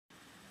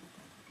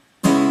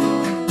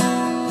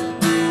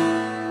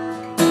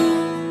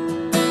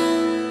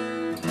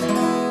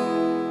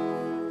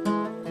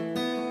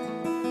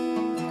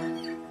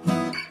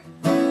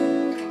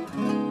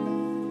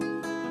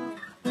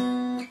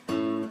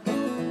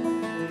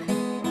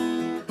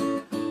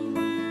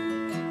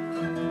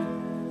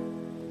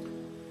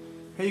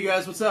Hey you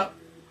guys, what's up?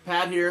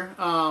 Pat here.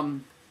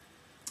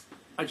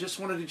 I just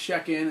wanted to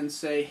check in and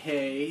say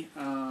hey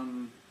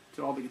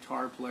to all the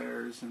guitar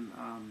players and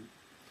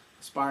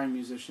aspiring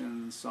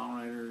musicians,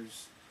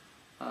 songwriters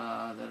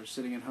that are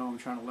sitting at home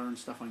trying to learn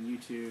stuff on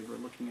YouTube or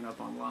looking it up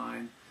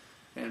online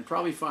and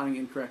probably finding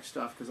incorrect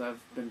stuff because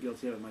I've been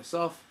guilty of it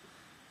myself.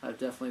 I've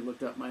definitely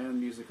looked up my own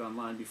music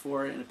online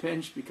before in a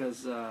pinch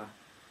because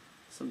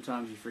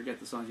sometimes you forget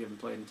the songs you haven't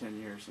played in 10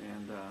 years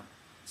and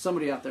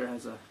somebody out there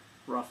has a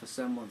rough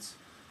semblance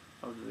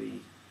of the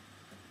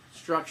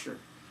structure.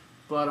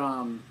 But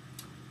I'm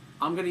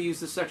going to use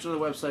this section of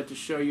the website to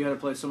show you how to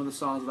play some of the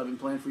songs that I've been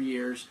playing for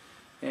years,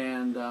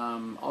 and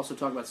also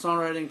talk about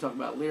songwriting, talk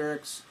about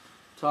lyrics,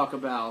 talk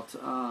about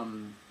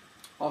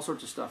all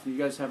sorts of stuff. If you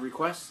guys have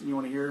requests and you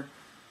want to hear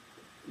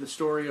the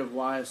story of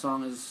why a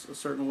song is a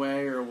certain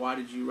way, or why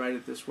did you write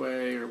it this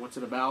way, or what's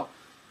it about,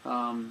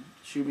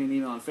 shoot me an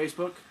email on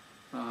Facebook,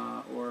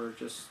 or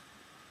just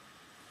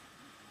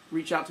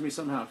reach out to me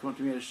somehow. Come up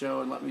to me at a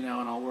show and let me know,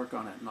 and I'll work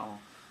on it, and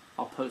I'll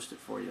post it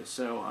for you.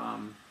 So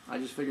I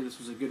just figured this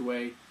was a good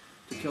way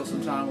to kill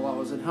some time while I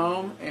was at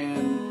home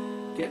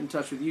and get in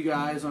touch with you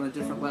guys on a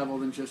different level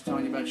than just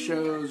telling you about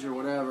shows or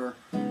whatever.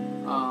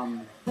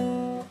 I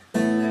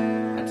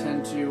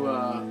tend to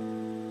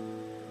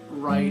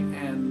write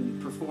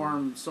and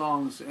perform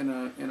songs in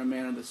a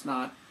manner that's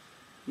not,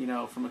 you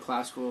know, from a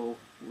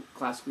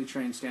classically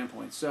trained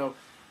standpoint. So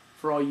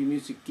for all you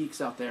music geeks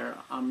out there,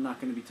 I'm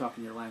not going to be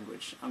talking your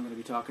language. I'm going to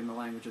be talking the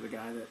language of the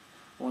guy that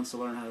wants to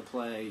learn how to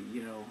play,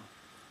 you know,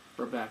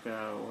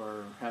 Rebecca,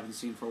 or haven't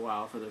seen for a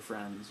while for their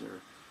friends, or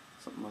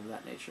something of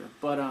that nature.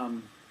 But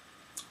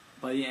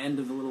by the end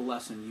of the little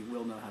lesson, you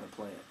will know how to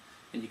play it.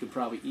 And you could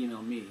probably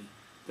email me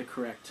the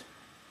correct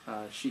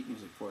sheet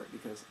music for it,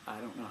 because I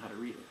don't know how to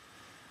read it.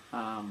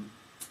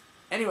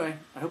 Anyway,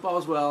 I hope all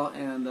is well,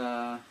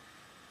 and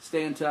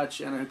stay in touch,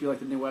 and I hope you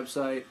like the new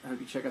website. I hope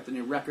you check out the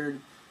new record.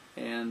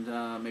 And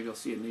maybe I'll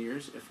see you at New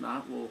Year's. If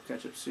not, we'll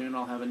catch up soon.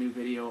 I'll have a new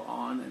video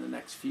on in the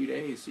next few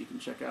days so you can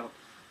check out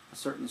a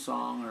certain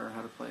song or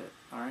how to play it.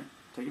 Alright?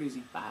 Take it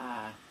easy.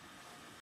 Bye.